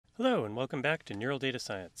Hello and welcome back to Neural Data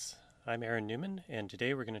Science. I'm Aaron Newman, and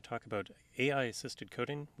today we're going to talk about AI-assisted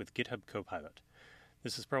coding with GitHub Copilot.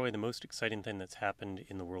 This is probably the most exciting thing that's happened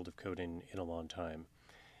in the world of coding in a long time.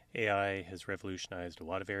 AI has revolutionized a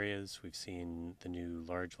lot of areas. We've seen the new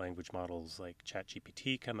large language models like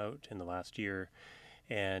ChatGPT come out in the last year,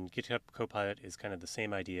 and GitHub Copilot is kind of the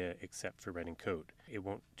same idea except for writing code. It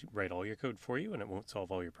won't write all your code for you and it won't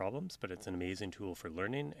solve all your problems, but it's an amazing tool for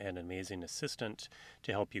learning and an amazing assistant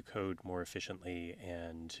to help you code more efficiently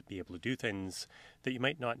and be able to do things that you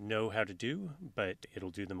might not know how to do, but it'll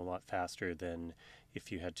do them a lot faster than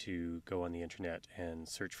if you had to go on the internet and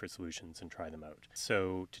search for solutions and try them out.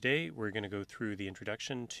 So today we're going to go through the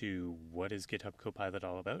introduction to what is GitHub Copilot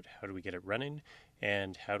all about, how do we get it running,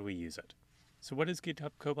 and how do we use it. So what is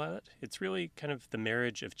GitHub Copilot? It's really kind of the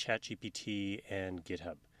marriage of ChatGPT and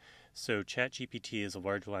GitHub. So ChatGPT is a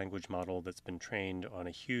large language model that's been trained on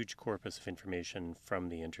a huge corpus of information from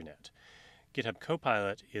the internet. GitHub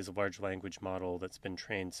Copilot is a large language model that's been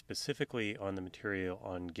trained specifically on the material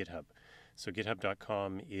on GitHub. So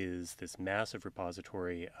github.com is this massive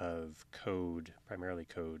repository of code, primarily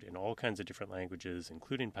code, in all kinds of different languages,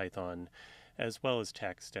 including Python, as well as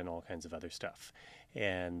text and all kinds of other stuff.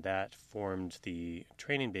 And that formed the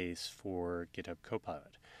training base for GitHub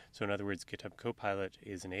Copilot. So in other words, GitHub Copilot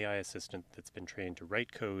is an AI assistant that's been trained to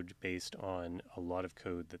write code based on a lot of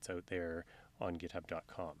code that's out there on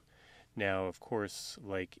github.com. Now, of course,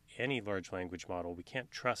 like any large language model, we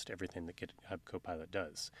can't trust everything that GitHub Copilot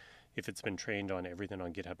does. If it's been trained on everything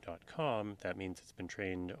on github.com, that means it's been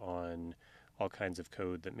trained on all kinds of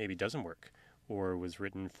code that maybe doesn't work or was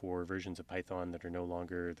written for versions of Python that are no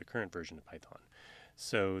longer the current version of Python.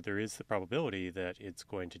 So there is the probability that it's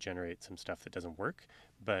going to generate some stuff that doesn't work,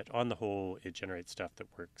 but on the whole, it generates stuff that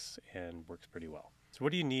works and works pretty well. So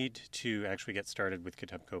what do you need to actually get started with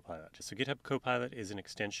GitHub Copilot? So GitHub Copilot is an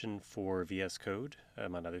extension for VS Code,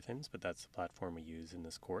 among other things, but that's the platform we use in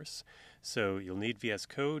this course. So you'll need VS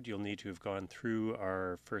Code. You'll need to have gone through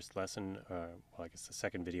our first lesson, I guess the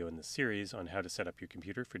second video in this series on how to set up your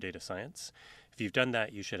computer for data science. If you've done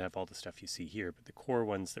that, you should have all the stuff you see here, but the core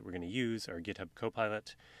ones that we're going to use are GitHub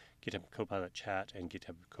Copilot, GitHub Copilot Chat, and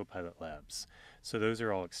GitHub Copilot Labs. So those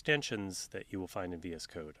are all extensions that you will find in VS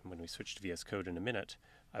Code. And when we switch to VS Code in a minute,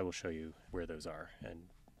 I will show you where those are and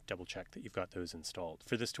double check that you've got those installed.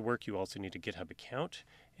 For this to work, you also need a GitHub account,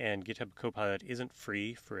 and GitHub Copilot isn't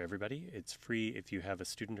free for everybody. It's free if you have a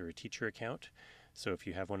student or a teacher account. So if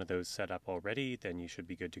you have one of those set up already, then you should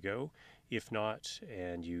be good to go. If not,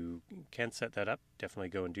 and you can set that up, definitely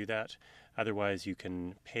go and do that. Otherwise, you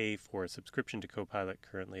can pay for a subscription to Copilot.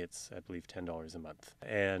 Currently, it's, I believe, $10 a month.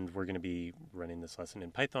 And we're going to be running this lesson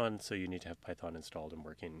in Python, so you need to have Python installed and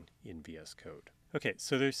working in VS Code. Okay,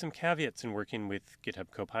 so there's some caveats in working with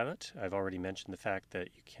GitHub Copilot. I've already mentioned the fact that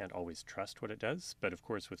you can't always trust what it does, but of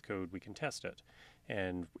course with code we can test it.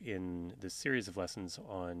 And in this series of lessons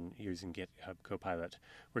on using GitHub Copilot,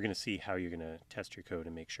 we're going to see how you're going to test your code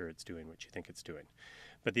and make sure it's doing what you think it's doing.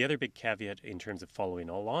 But the other big caveat in terms of following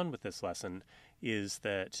along with this lesson is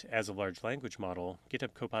that as a large language model,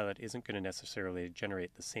 GitHub Copilot isn't going to necessarily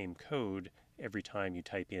generate the same code every time you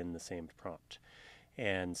type in the same prompt.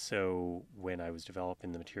 And so when I was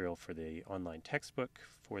developing the material for the online textbook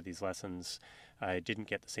for these lessons, I didn't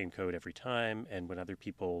get the same code every time, and when other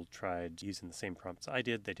people tried using the same prompts I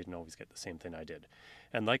did, they didn't always get the same thing I did.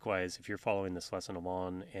 And likewise, if you're following this lesson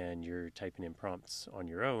along and you're typing in prompts on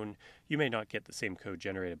your own, you may not get the same code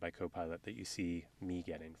generated by Copilot that you see me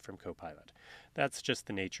getting from Copilot. That's just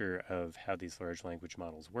the nature of how these large language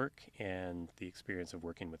models work and the experience of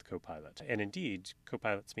working with Copilot. And indeed,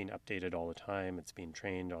 Copilot's being updated all the time. It's being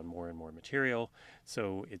trained on more and more material,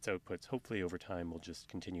 so its outputs hopefully over time will just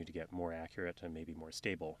continue to get more accurate and maybe more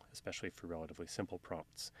stable, especially for relatively simple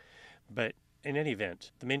prompts. But in any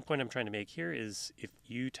event, the main point I'm trying to make here is if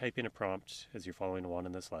you type in a prompt as you're following along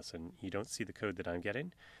in this lesson, you don't see the code that I'm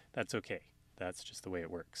getting, that's okay. That's just the way it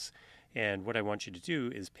works. And what I want you to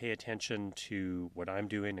do is pay attention to what I'm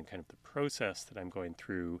doing and kind of the process that I'm going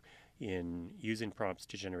through in using prompts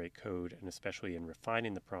to generate code, and especially in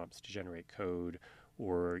refining the prompts to generate code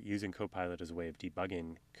or using Copilot as a way of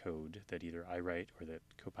debugging code that either I write or that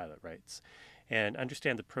Copilot writes, and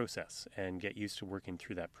understand the process and get used to working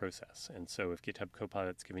through that process. And so if GitHub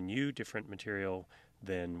Copilot's giving you different material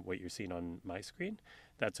than what you're seeing on my screen,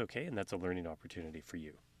 that's okay, and that's a learning opportunity for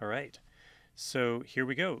you. All right, so here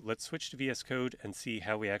we go. Let's switch to VS Code and see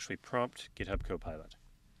how we actually prompt GitHub Copilot.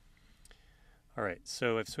 All right,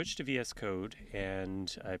 so I've switched to VS Code,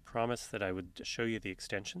 and I promised that I would show you the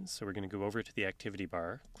extensions. So we're going to go over to the activity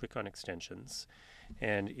bar, click on extensions,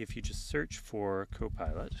 and if you just search for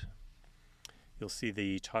Copilot, you'll see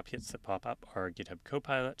the top hits that pop up are GitHub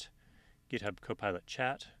Copilot, GitHub Copilot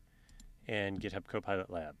Chat, and GitHub Copilot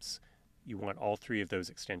Labs. You want all three of those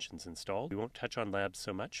extensions installed. We won't touch on Labs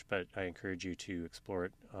so much, but I encourage you to explore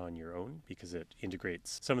it on your own because it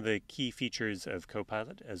integrates some of the key features of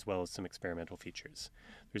Copilot as well as some experimental features.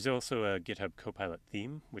 There's also a GitHub Copilot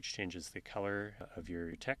theme, which changes the color of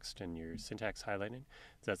your text and your syntax highlighting.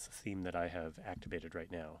 That's the theme that I have activated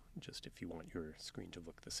right now, just if you want your screen to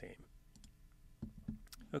look the same.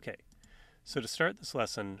 Okay. So to start this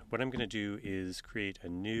lesson, what I'm going to do is create a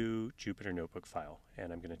new Jupyter Notebook file,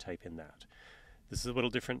 and I'm going to type in that. This is a little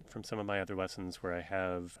different from some of my other lessons where I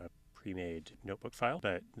have a pre-made notebook file,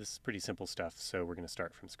 but this is pretty simple stuff, so we're going to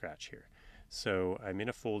start from scratch here. So I'm in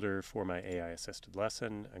a folder for my AI-assisted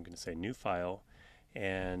lesson. I'm going to say new file,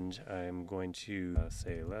 and I'm going to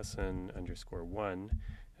say lesson_1,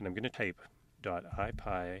 and I'm going to type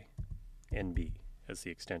 .ipynb as the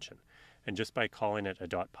extension. And just by calling it a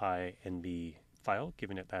 .pynb file,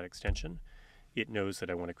 giving it that extension, it knows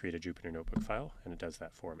that I want to create a Jupyter Notebook file, and it does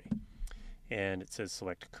that for me. And it says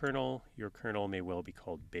select kernel. Your kernel may well be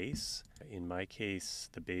called base. In my case,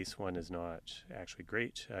 the base one is not actually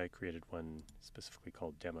great. I created one specifically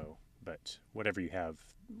called demo, but whatever you have,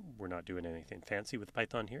 we're not doing anything fancy with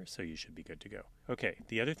Python here, so you should be good to go. Okay,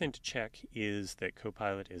 the other thing to check is that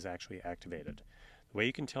Copilot is actually activated. The way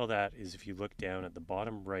you can tell that is if you look down at the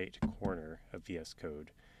bottom right corner of VS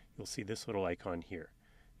Code, you'll see this little icon here.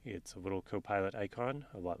 It's a little Copilot icon,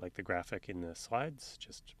 a lot like the graphic in the slides,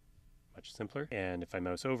 just much simpler. And if I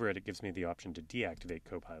mouse over it, it gives me the option to deactivate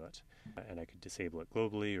Copilot. And I could disable it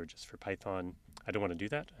globally or just for Python. I don't want to do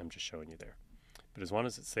that, I'm just showing you there. But as long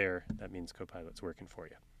as it's there, that means Copilot's working for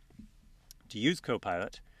you. To use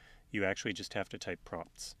Copilot, you actually just have to type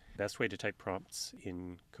prompts. The best way to type prompts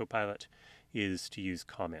in Copilot is to use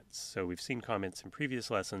comments. So we've seen comments in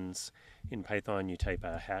previous lessons. In Python, you type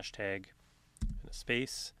a hashtag and a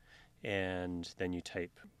space, and then you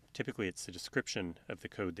type, typically it's the description of the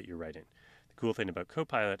code that you're writing. The cool thing about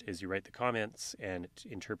Copilot is you write the comments, and it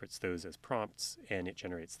interprets those as prompts, and it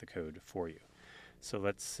generates the code for you. So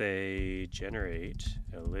let's say generate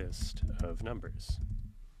a list of numbers.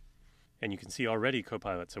 And you can see already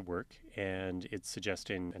Copilot's at work, and it's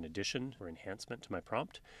suggesting an addition or enhancement to my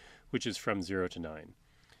prompt, which is from 0 to 9.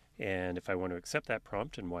 And if I want to accept that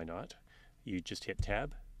prompt, and why not, you just hit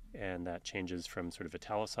tab, and that changes from sort of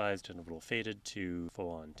italicized and a little faded to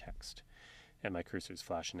full-on text. And my cursor is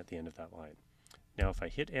flashing at the end of that line. Now if I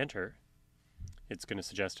hit enter, it's going to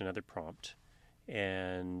suggest another prompt,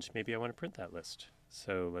 and maybe I want to print that list.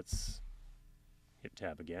 So let's hit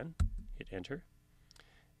tab again, hit enter.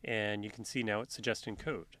 And you can see now it's suggesting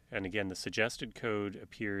code. And again, the suggested code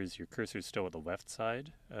appears, your cursor is still at the left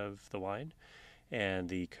side of the line, and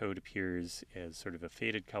the code appears as sort of a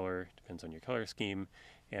faded color, depends on your color scheme,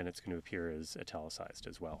 and it's going to appear as italicized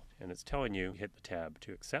as well. And it's telling you, hit the tab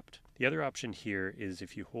to accept. The other option here is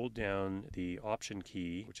if you hold down the option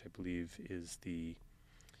key, which I believe is the,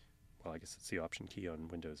 well, I guess it's the option key on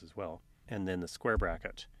Windows as well, and then the square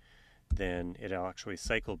bracket, then it'll actually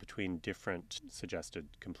cycle between different suggested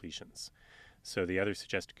completions. So the other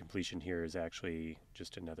suggested completion here is actually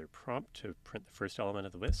just another prompt to print the first element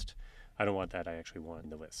of the list. I don't want that, I actually want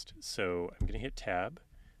the list. So I'm going to hit tab,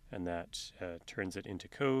 and that turns it into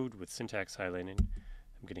code with syntax highlighting.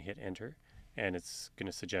 I'm going to hit enter, and it's going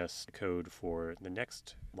to suggest code for the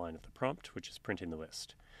next line of the prompt, which is printing the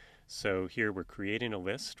list. So here we're creating a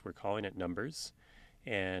list, we're calling it numbers,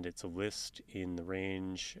 and it's a list in the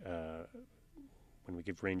range, when we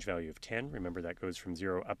give range value of 10, remember that goes from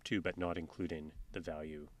 0 up to, but not including the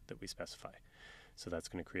value that we specify. So that's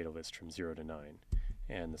going to create a list from 0 to 9,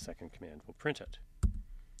 and the second command will print it.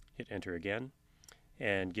 Hit enter again,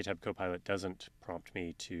 and GitHub Copilot doesn't prompt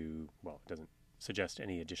me to, well, it doesn't suggest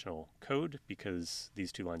any additional code because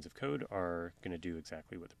these two lines of code are going to do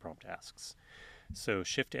exactly what the prompt asks. So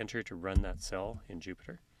shift enter to run that cell in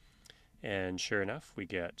Jupyter. And sure enough, we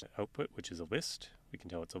get output, which is a list. We can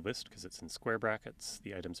tell it's a list because it's in square brackets.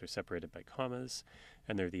 The items are separated by commas,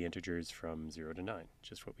 and they're the integers from 0 to 9,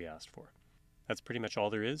 just what we asked for. That's pretty much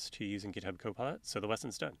all there is to using GitHub Copilot, so the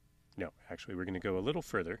lesson's done. No, actually, we're going to go a little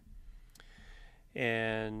further,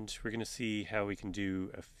 and we're going to see how we can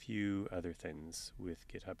do a few other things with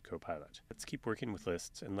GitHub Copilot. Let's keep working with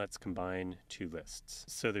lists, and let's combine two lists.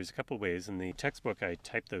 So there's a couple ways. In the textbook, I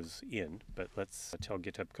typed those in, but let's tell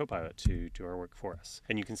GitHub Copilot to do our work for us.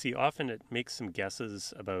 And you can see often it makes some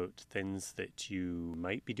guesses about things that you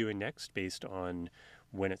might be doing next based on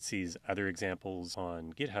when it sees other examples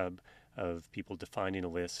on GitHub of people defining a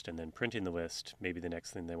list and then printing the list. Maybe the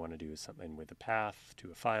next thing they want to do is something with a path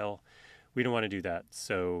to a file, We don't want to do that,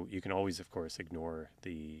 so you can always, of course, ignore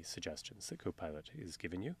the suggestions that Copilot is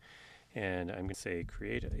giving you. And I'm going to say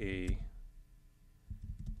create a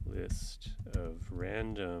list of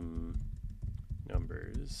random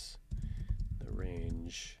numbers, the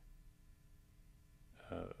range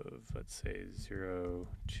of, let's say, 0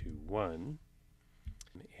 to 1.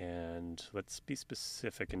 And let's be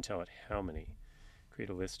specific and tell it how many. Create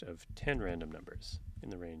a list of 10 random numbers in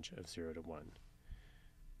the range of 0 to 1.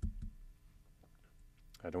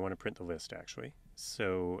 I don't want to print the list, actually.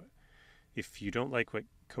 So if you don't like what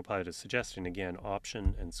Copilot is suggesting, again,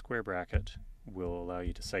 option and square bracket will allow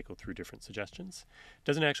you to cycle through different suggestions. It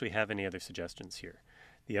doesn't actually have any other suggestions here.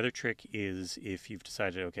 The other trick is if you've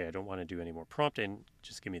decided, okay, I don't want to do any more prompting,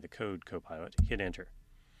 just give me the code, Copilot, hit enter.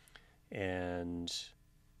 And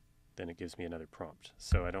then it gives me another prompt.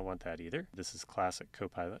 So I don't want that either. This is classic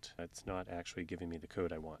Copilot. It's not actually giving me the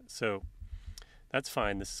code I want. So that's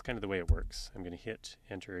fine. This is kind of the way it works. I'm going to hit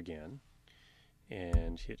enter again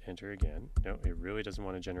and hit enter again. No, it really doesn't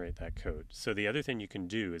want to generate that code. So the other thing you can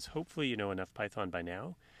do is hopefully you know enough Python by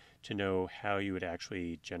now to know how you would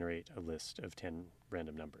actually generate a list of 10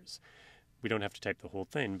 random numbers. We don't have to type the whole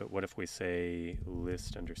thing, but what if we say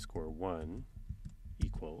list underscore 1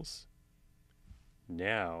 equals,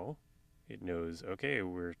 now it knows, okay,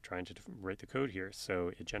 we're trying to write the code here,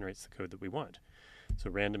 so it generates the code that we want. So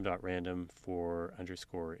random.random for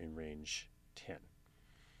underscore in range 10.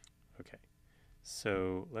 Okay,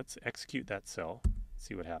 so let's execute that cell,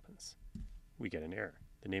 see what happens. We get an error.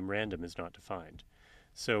 The name random is not defined.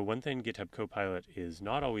 So one thing GitHub Copilot is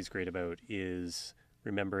not always great about is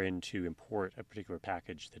remembering to import a particular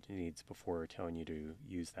package that it needs before telling you to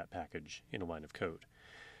use that package in a line of code.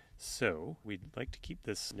 So we'd like to keep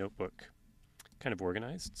this notebook kind of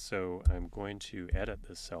organized. So I'm going to edit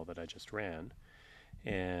this cell that I just ran.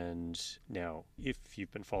 And now, if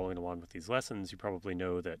you've been following along with these lessons, you probably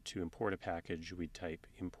know that to import a package, we type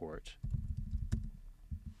import.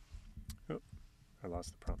 Oh, I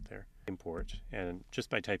lost the prompt there. Import, and just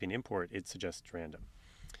by typing import, it suggests random.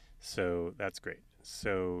 So that's great.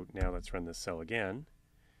 So now let's run this cell again,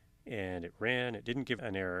 and it ran, it didn't give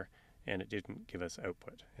an error, and it didn't give us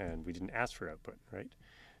output, and we didn't ask for output, right?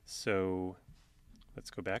 So let's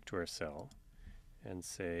go back to our cell and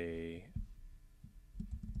say,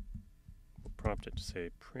 we'll prompt it to say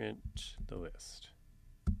print the list.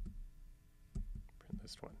 Print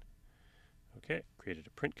list 1. Okay, created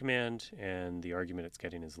a print command, and the argument it's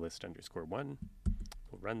getting is list underscore 1.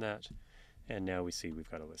 We'll run that, and now we see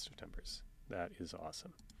we've got a list of numbers. That is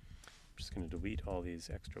awesome. I'm just going to delete all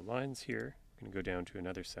these extra lines here. I'm going to go down to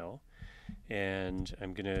another cell, and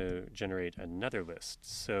I'm going to generate another list.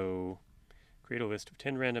 So create a list of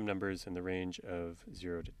 10 random numbers in the range of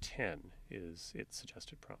 0 to 10 is its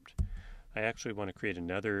suggested prompt. I actually want to create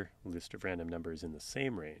another list of random numbers in the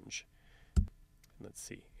same range. Let's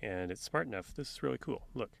see, and it's smart enough. This is really cool.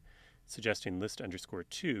 Look, it's suggesting list underscore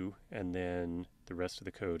 2, and then the rest of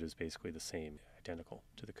the code is basically the same, identical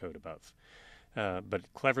to the code above.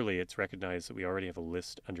 But cleverly, it's recognized that we already have a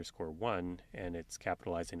list underscore 1, and it's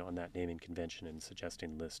capitalizing on that naming convention and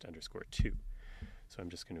suggesting list underscore 2. So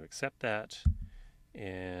I'm just going to accept that,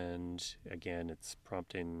 and again, it's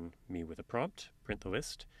prompting me with a prompt, print the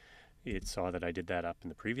list. It saw that I did that up in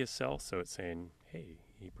the previous cell, so it's saying, hey,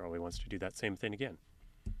 he probably wants to do that same thing again.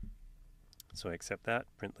 So I accept that,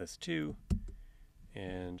 print list 2,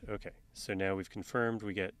 and okay. So now we've confirmed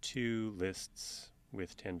we get 2 lists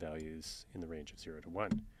with 10 values in the range of 0 to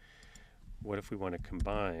 1. What if we want to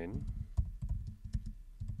combine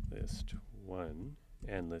list 1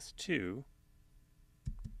 and list 2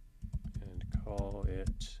 and call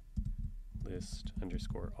it list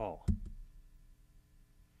underscore all?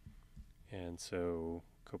 And so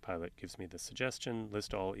Copilot gives me the suggestion,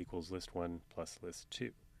 list all equals list 1 plus list 2.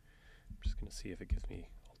 I'm just going to see if it gives me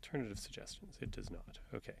alternative suggestions. It does not.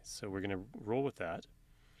 Okay, so we're going to roll with that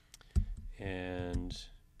and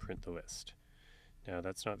print the list. Now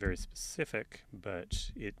that's not very specific,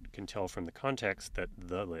 but it can tell from the context that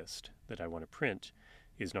the list that I want to print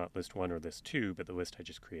is not list 1 or list 2, but the list I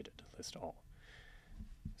just created, list all.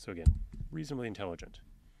 So again, reasonably intelligent.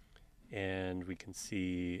 And we can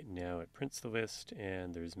see now it prints the list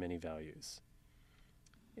and there's many values.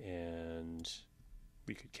 And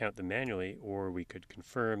we could count them manually, or we could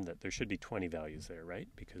confirm that there should be 20 values there, right?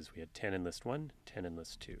 Because we had 10 in list 1, 10 in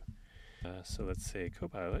list 2. So let's say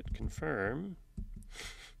Copilot confirm.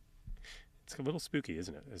 It's a little spooky,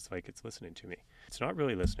 isn't it? It's like it's listening to me. It's not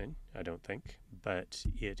really listening, I don't think, but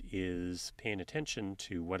it is paying attention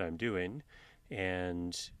to what I'm doing,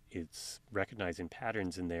 and it's recognizing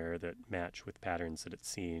patterns in there that match with patterns that it's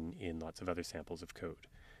seen in lots of other samples of code.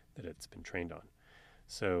 that it's been trained on.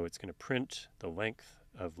 So it's going to print the length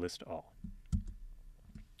of list all,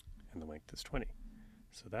 and the length is 20.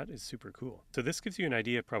 So that is super cool. So this gives you an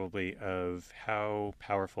idea probably of how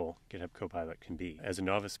powerful GitHub Copilot can be. As a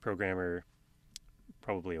novice programmer,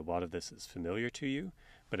 probably a lot of this is familiar to you,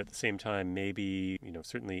 but at the same time, maybe,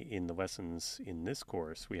 certainly in the lessons in this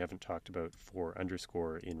course, we haven't talked about for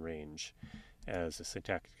underscore in range as a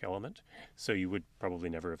syntactic element. So you would probably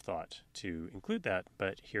never have thought to include that,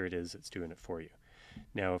 but here it is, it's doing it for you.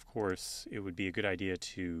 Now, of course, it would be a good idea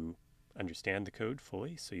to understand the code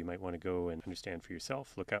fully, so you might want to go and understand for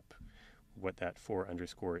yourself, look up what that for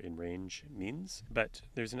underscore in range means. But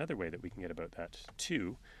there's another way that we can get about that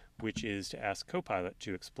too, which is to ask Copilot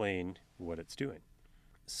to explain what it's doing.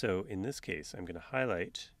 So in this case, I'm going to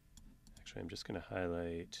highlight, actually I'm just going to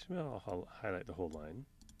highlight, well, I'll highlight the whole line.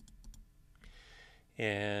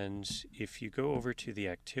 And if you go over to the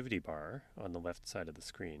activity bar on the left side of the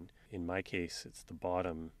screen, in my case, it's the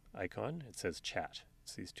bottom icon, it says chat.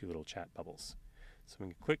 It's these two little chat bubbles. So I'm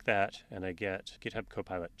going to click that, and I get GitHub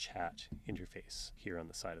Copilot chat interface here on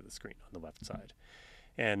the side of the screen, on the left side.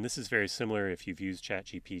 And this is very similar if you've used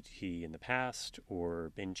ChatGPT in the past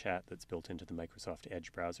or Bing Chat that's built into the Microsoft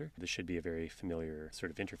Edge browser. This should be a very familiar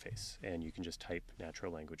sort of interface, and you can just type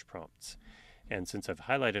natural language prompts. And since I've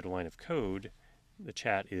highlighted a line of code, the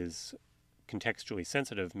chat is contextually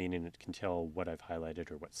sensitive, meaning it can tell what I've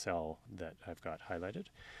highlighted or what cell that I've got highlighted.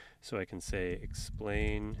 So I can say,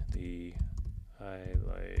 explain the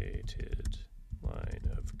highlighted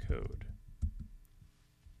line of code.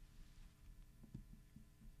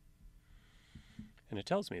 And it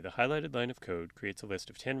tells me the highlighted line of code creates a list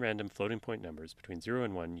of 10 random floating point numbers between 0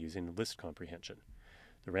 and 1 using list comprehension.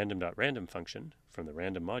 The random.random function from the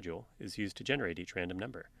random module is used to generate each random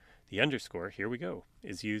number. The underscore, here we go,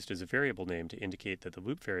 is used as a variable name to indicate that the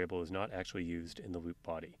loop variable is not actually used in the loop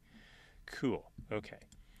body. Cool. Okay.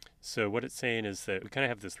 So what it's saying is that we kind of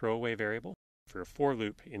have this throwaway variable. For a for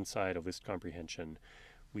loop inside a list comprehension,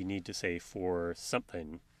 we need to say for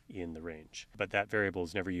something in the range. But that variable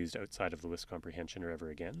is never used outside of the list comprehension or ever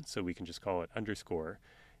again, so we can just call it underscore,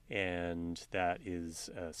 and that is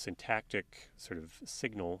a syntactic sort of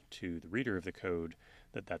signal to the reader of the code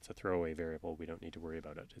that that's a throwaway variable. We don't need to worry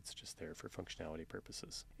about it. It's just there for functionality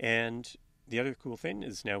purposes. And the other cool thing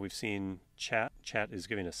is now we've seen chat. Chat is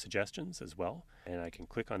giving us suggestions as well, and I can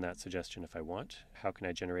click on that suggestion if I want. How can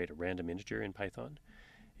I generate a random integer in Python?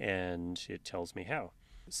 And it tells me how.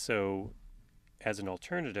 So as an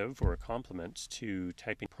alternative or a complement to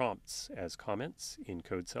typing prompts as comments in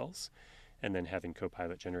code cells and then having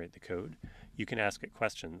Copilot generate the code, you can ask it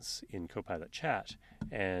questions in Copilot chat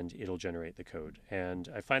and it'll generate the code. And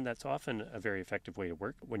I find that's often a very effective way to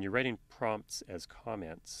work. When you're writing prompts as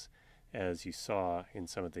comments, as you saw in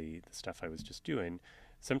some of the stuff I was just doing,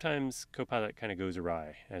 sometimes Copilot kind of goes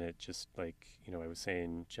awry, and it just, like, I was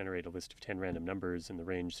saying, generate a list of 10 random numbers in the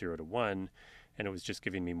range 0 to 1, and it was just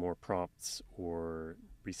giving me more prompts or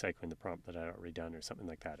recycling the prompt that I'd already done or something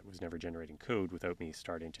like that. It was never generating code without me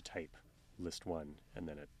starting to type list 1, and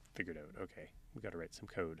then it figured out, okay, we got to write some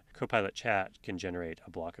code. Copilot chat can generate a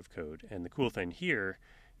block of code, and the cool thing here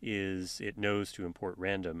is it knows to import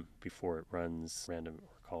random before it runs random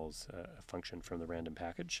or calls a function from the random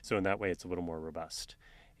package. So in that way, it's a little more robust.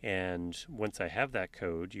 And once I have that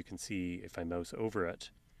code, you can see if I mouse over it,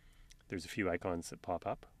 there's a few icons that pop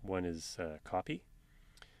up. One is copy,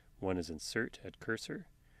 one is insert at cursor,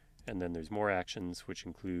 and then there's more actions which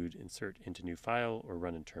include insert into new file or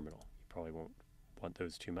run in terminal. You probably won't want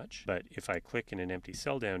those too much. But if I click in an empty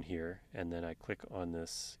cell down here, and then I click on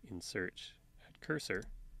this insert at cursor,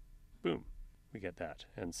 boom, we get that.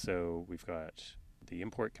 And so we've got the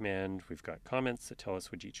import command, we've got comments that tell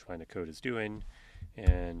us what each line of code is doing,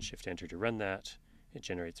 and shift enter to run that. It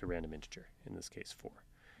generates a random integer, in this case 4.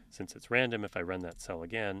 Since it's random, if I run that cell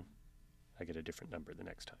again, I get a different number the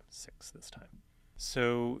next time, 6 this time.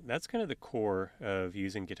 So that's kind of the core of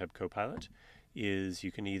using GitHub Copilot, is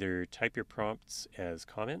you can either type your prompts as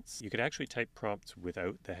comments. You could actually type prompts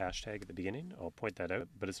without the hashtag at the beginning. I'll point that out,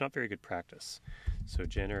 but it's not very good practice. So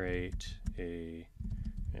generate a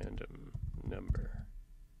random number.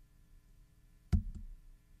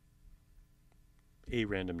 A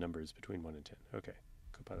random number is between 1 and 10. Okay,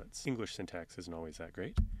 Copilot's English syntax isn't always that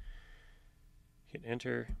great. Hit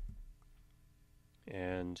enter,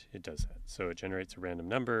 and it does that. So it generates a random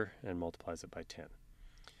number and multiplies it by 10,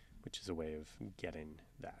 which is a way of getting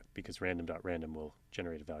that, because random.random will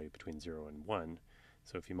generate a value between 0 and 1.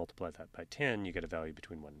 So if you multiply that by 10, you get a value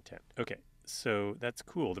between 1 and 10. Okay, so that's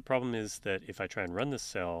cool. The problem is that if I try and run this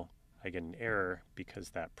cell, I get an error because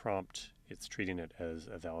that prompt it's treating it as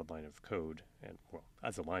a valid line of code, and well,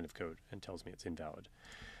 as a line of code, and tells me it's invalid.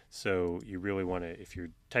 So you really want to, if you're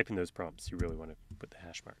typing those prompts, you really want to put the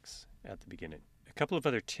hash marks at the beginning. A couple of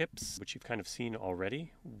other tips, which you've kind of seen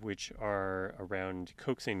already, which are around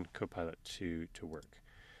coaxing Copilot to work.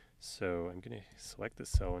 So I'm going to select this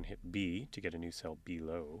cell and hit B to get a new cell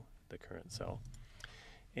below the current cell.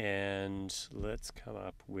 And let's come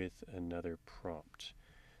up with another prompt.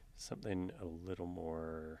 Something a little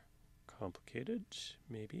more complicated,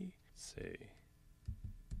 maybe. Say,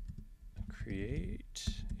 create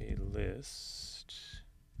a list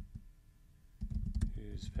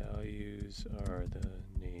whose values are the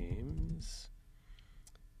names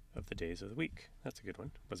of the days of the week. That's a good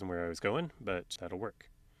one. Wasn't where I was going, but that'll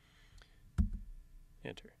work.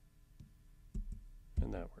 Enter.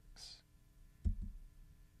 And that works. I'm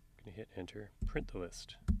going to hit enter, print the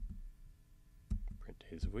list. Print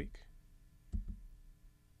days of week.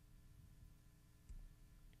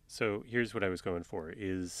 So here's what I was going for,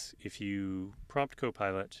 is if you prompt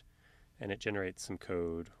Copilot and it generates some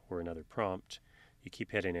code or another prompt, you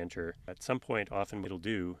keep hitting enter. At some point, often what it'll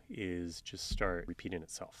do is just start repeating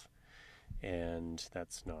itself. And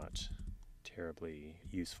that's not terribly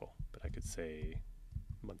useful. But I could say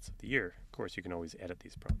months of the year. Of course, you can always edit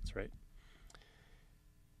these prompts, right?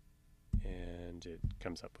 And it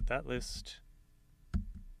comes up with that list.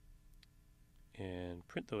 And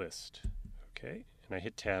print the list. Okay. And I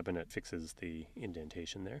hit tab and it fixes the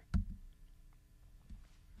indentation there.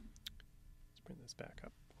 Let's bring this back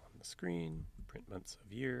up on the screen. Print months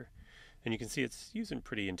of year. And you can see it's using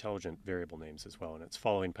pretty intelligent variable names as well. And it's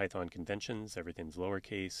following Python conventions. Everything's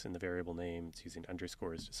lowercase in the variable name. It's using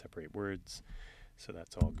underscores to separate words. So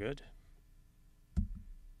that's all good.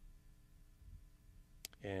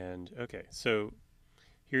 And okay, so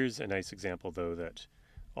here's a nice example though that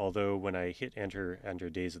although when I hit enter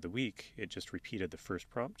under days of the week, it just repeated the first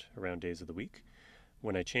prompt around days of the week.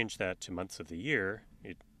 When I changed that to months of the year,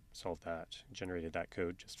 it solved that, generated that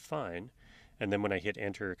code just fine. And then when I hit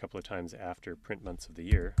enter a couple of times after print months of the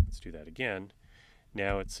year, let's do that again.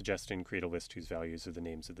 Now it's suggesting create a list whose values are the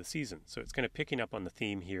names of the season. So it's kind of picking up on the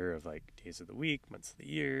theme here of like days of the week, months of the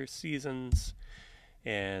year, seasons,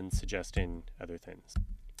 and suggesting other things.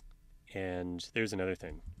 And there's another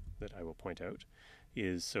thing that I will point out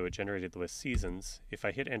is so it generated the list seasons. If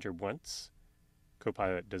I hit enter once,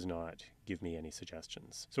 Copilot does not give me any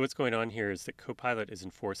suggestions. So what's going on here is that Copilot is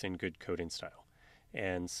enforcing good coding style.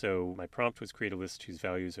 And so my prompt was create a list whose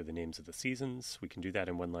values are the names of the seasons. We can do that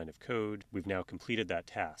in one line of code. We've now completed that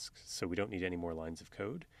task, so we don't need any more lines of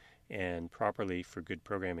code. And properly, for good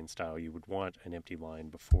programming style, you would want an empty line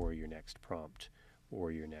before your next prompt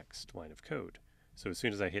or your next line of code. So as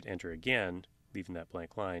soon as I hit enter again, leaving that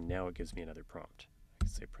blank line, now it gives me another prompt. I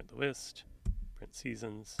can say print the list, print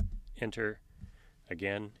seasons, enter.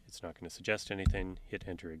 Again, it's not going to suggest anything. Hit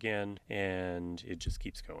enter again, and it just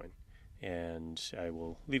keeps going. And I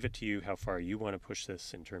will leave it to you how far you want to push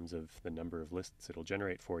this in terms of the number of lists it'll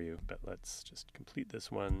generate for you. But let's just complete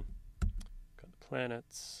this one. Got the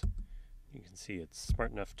planets. You can see it's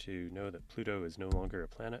smart enough to know that Pluto is no longer a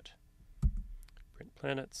planet. Print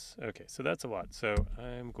planets. Okay, so that's a lot. So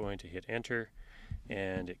I'm going to hit enter,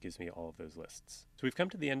 and it gives me all of those lists. So we've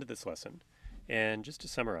come to the end of this lesson. And just to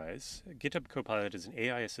summarize, GitHub Copilot is an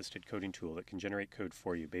AI-assisted coding tool that can generate code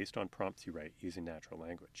for you based on prompts you write using natural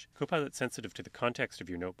language. Copilot's sensitive to the context of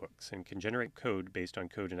your notebooks and can generate code based on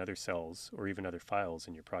code in other cells or even other files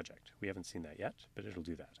in your project. We haven't seen that yet, but it'll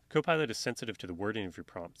do that. Copilot is sensitive to the wording of your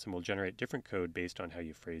prompts and will generate different code based on how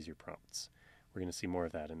you phrase your prompts. We're going to see more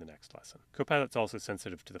of that in the next lesson. Copilot's also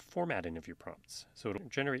sensitive to the formatting of your prompts, so it'll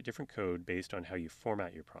generate different code based on how you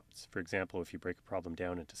format your prompts. For example, if you break a problem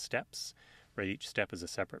down into steps, write each step as a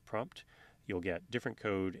separate prompt, you'll get different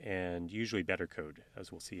code and usually better code, as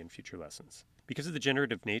we'll see in future lessons. Because of the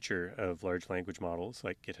generative nature of large language models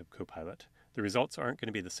like GitHub Copilot, the results aren't going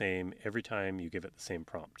to be the same every time you give it the same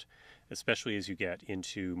prompt, especially as you get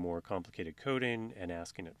into more complicated coding and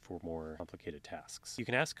asking it for more complicated tasks. You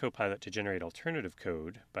can ask Copilot to generate alternative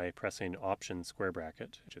code by pressing Option square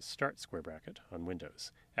bracket, which is Start square bracket on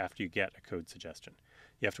Windows, after you get a code suggestion.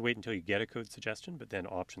 You have to wait until you get a code suggestion, but then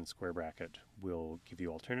Option square bracket will give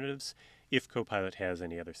you alternatives if Copilot has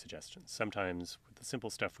any other suggestions. Sometimes with the simple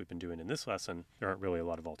stuff we've been doing in this lesson, there aren't really a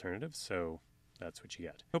lot of alternatives, so that's what you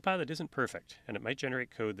get. Copilot isn't perfect, and it might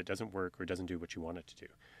generate code that doesn't work or doesn't do what you want it to do.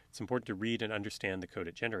 It's important to read and understand the code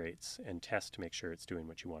it generates and test to make sure it's doing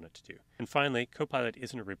what you want it to do. And finally, Copilot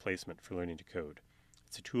isn't a replacement for learning to code.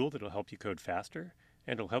 It's a tool that will help you code faster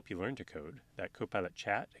and it'll help you learn to code. That Copilot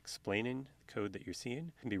chat explaining the code that you're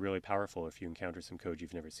seeing can be really powerful if you encounter some code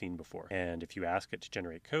you've never seen before. And if you ask it to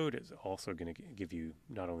generate code, it's also going to give you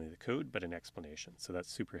not only the code, but an explanation. So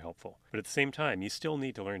that's super helpful. But at the same time, you still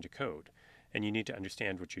need to learn to code, and you need to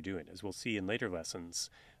understand what you're doing. As we'll see in later lessons,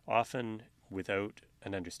 often without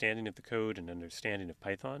an understanding of the code and understanding of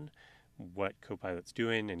Python, what Copilot's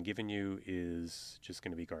doing and giving you is just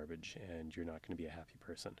going to be garbage, and you're not going to be a happy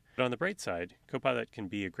person. But on the bright side, Copilot can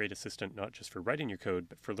be a great assistant not just for writing your code,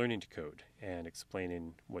 but for learning to code and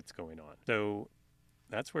explaining what's going on. So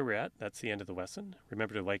that's where we're at. That's the end of the lesson.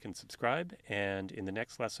 Remember to like and subscribe, and in the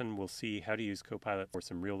next lesson, we'll see how to use Copilot for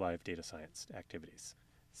some real-life data science activities.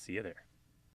 See you there.